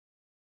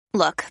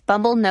Look,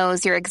 Bumble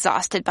knows you're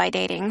exhausted by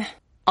dating.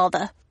 All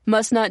the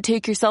must not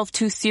take yourself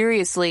too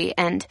seriously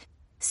and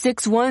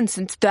 6'1"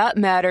 since that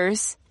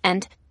matters.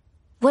 And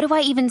what do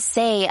I even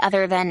say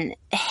other than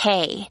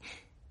hey?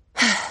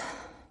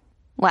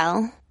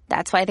 Well,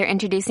 that's why they're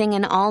introducing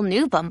an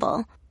all-new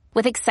Bumble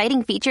with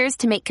exciting features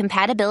to make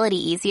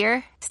compatibility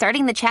easier,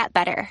 starting the chat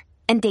better,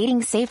 and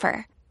dating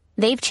safer.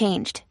 They've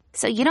changed,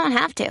 so you don't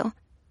have to.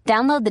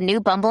 Download the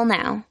new Bumble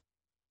now.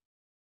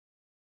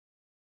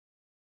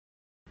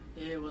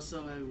 Hey, what's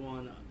up,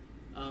 everyone?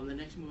 The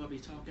next movie I'll be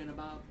talking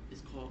about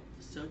is called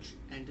Search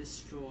and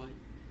Destroy,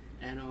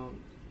 and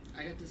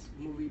I got this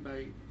movie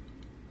by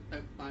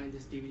buying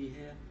this DVD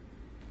here.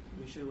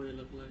 Let me show you what it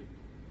looked like.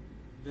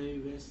 Very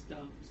rare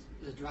stuff.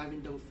 The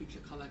Drive-In Double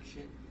Feature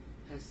Collection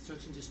has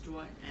Search and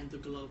Destroy and The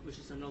Glove, which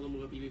is another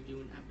movie I'll be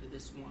reviewing after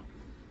this one.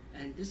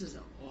 And this is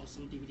an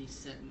awesome DVD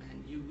set,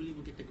 man. You really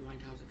will get the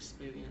Grindhouse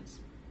experience.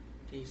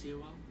 Can you see it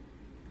well?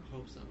 I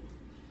hope so.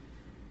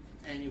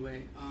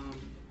 Anyway,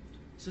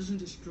 Search and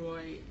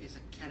Destroy is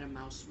a cat and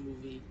mouse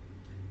movie.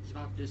 It's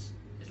about this.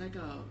 It's like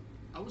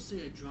I would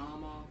say a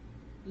drama,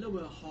 a little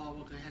bit of horror,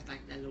 because it has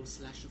like that little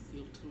slasher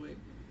feel to it,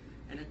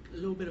 and a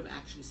little bit of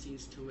action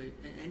scenes to it.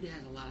 And it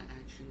has a lot of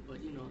action,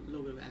 but you know, a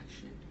little bit of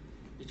action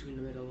between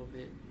the middle a little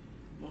bit.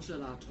 Mostly a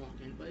lot of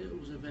talking, but it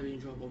was a very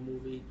enjoyable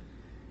movie.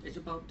 It's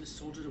about this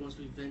soldier that wants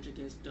revenge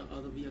against the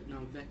other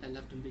Vietnam vet that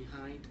left him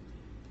behind,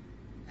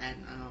 and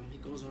he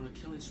goes on a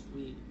killing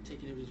spree,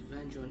 taking his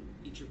revenge on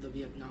each of the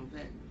Vietnam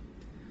vet.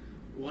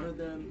 One of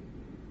them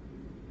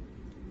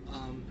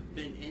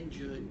been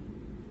injured,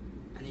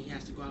 and he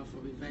has to go out for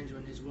revenge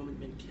when his woman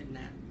been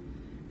kidnapped.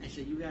 And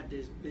so you got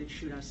this big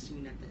shootout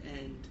scene at the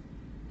end.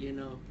 You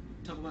know,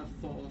 talk about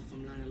fall off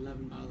from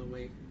 9/11, by the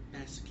way.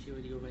 Bad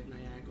security over at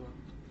Niagara.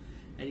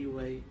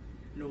 Anyway,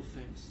 no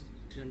offense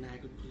to the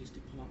Niagara Police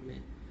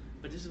Department,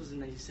 but this was in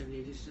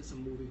 1978. It's just a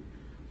movie,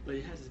 but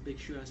it has this big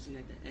shootout scene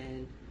at the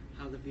end.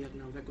 How the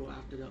Vietnam vet go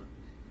after the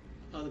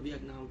other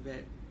Vietnam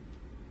vet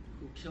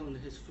who killing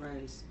his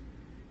friends.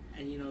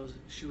 And you know,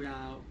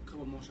 shootout,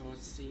 couple martial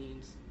arts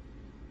scenes.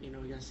 You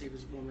know, he gotta save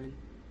his woman.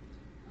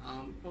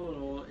 All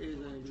in all, it is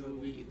an enjoyable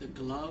movie. The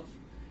Glove,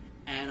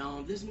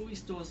 and this movie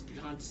stars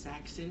John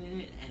Saxon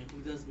in it. And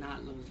who does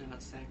not love John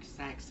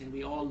Saxon?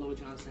 We all love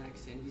John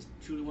Saxon. He's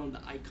truly one of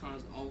the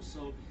icons,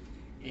 also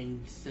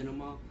in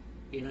cinema.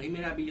 You know, he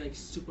may not be like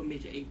super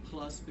major A+,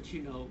 but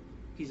you know,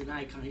 he's an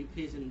icon. He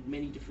plays in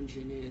many different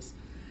genres.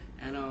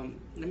 And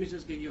let me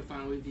just give you a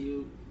final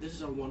review. This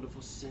is a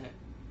wonderful set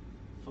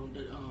from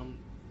the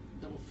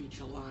double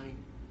feature line,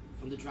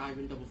 from the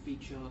Drive-In Double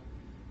Feature.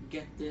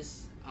 Get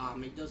this,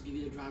 it does give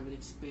you the driving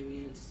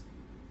experience.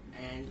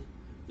 And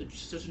the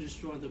Search and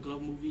Destroy and The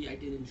Glove movie, I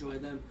did enjoy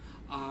them.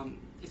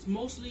 It's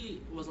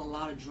mostly was a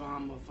lot of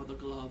drama for The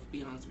Glove,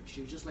 be honest with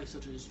you, just like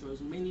Search and Destroy.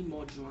 It's mainly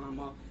more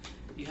drama.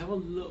 You have a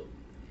little,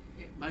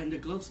 but in The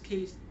Glove's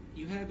case,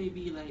 you have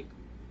maybe like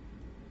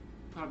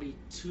probably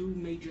 2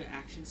 major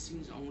action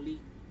scenes only,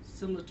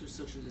 similar to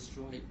Search and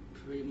Destroy,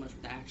 pretty much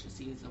the action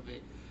scenes of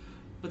it.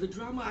 But the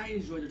drama, I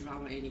enjoy the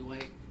drama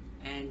anyway,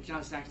 and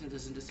John Saxon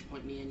doesn't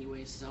disappoint me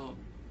anyway, so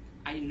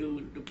I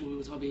knew the movie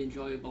was going to be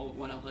enjoyable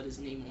when I heard his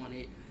name on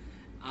it.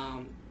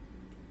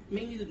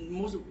 Mainly,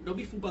 don't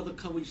be fooled by the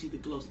cover. You see the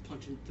gloves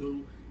punching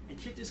through, and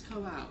check this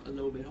cover out a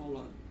little bit. Hold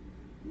on,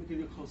 let me give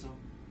you a close up.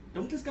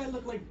 Don't this guy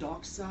look like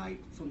Darkseid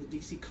from the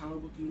DC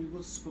comic book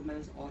universe,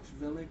 Superman's arch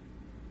villain?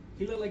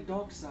 He looked like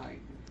Darkseid,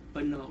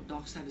 but no,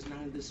 Darkseid is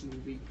not in this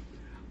movie.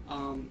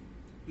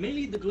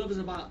 Mainly, The Glove is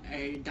about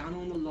a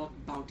down-on-the-luck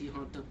bounty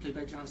hunter played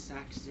by John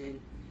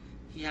Saxon.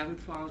 He having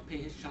problems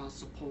paying his child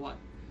support,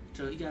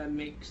 so he gotta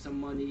make some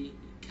money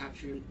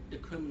capturing the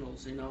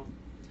criminals, you know.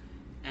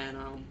 And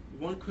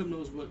one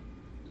criminal is worth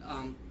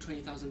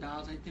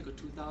 $20,000, I think, or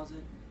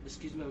 $2,000.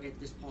 Excuse me, I'll get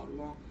this part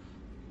wrong.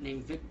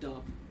 Named Victor,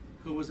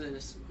 who was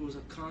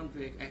a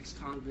convict,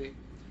 ex-convict,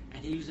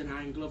 and he used an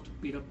iron glove to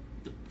beat up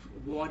the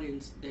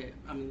wardens. The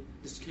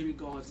security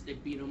guards. They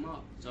beat him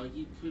up, so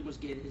he pretty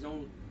much get his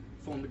own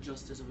form of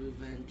justice or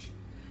revenge.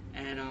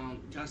 And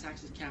John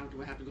Saxon's character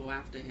will have to go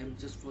after him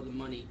just for the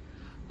money.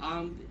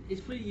 It's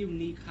pretty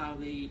unique how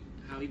he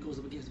goes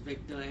up against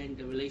Victor, and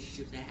the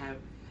relationships they have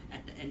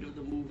at the end of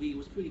the movie. It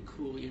was pretty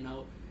cool, you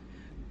know.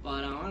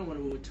 But I don't want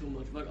to move it too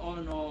much. But all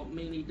in all,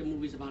 mainly the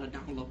movie's about a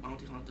down-on-the-luck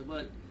bounty hunter.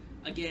 But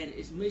again,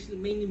 it's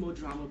mainly more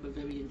drama, but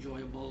very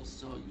enjoyable.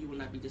 So you will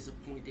not be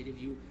disappointed if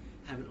you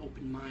have an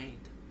open mind.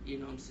 You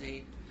know what I'm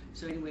saying?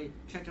 So anyway,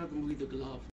 check out the movie The Glove.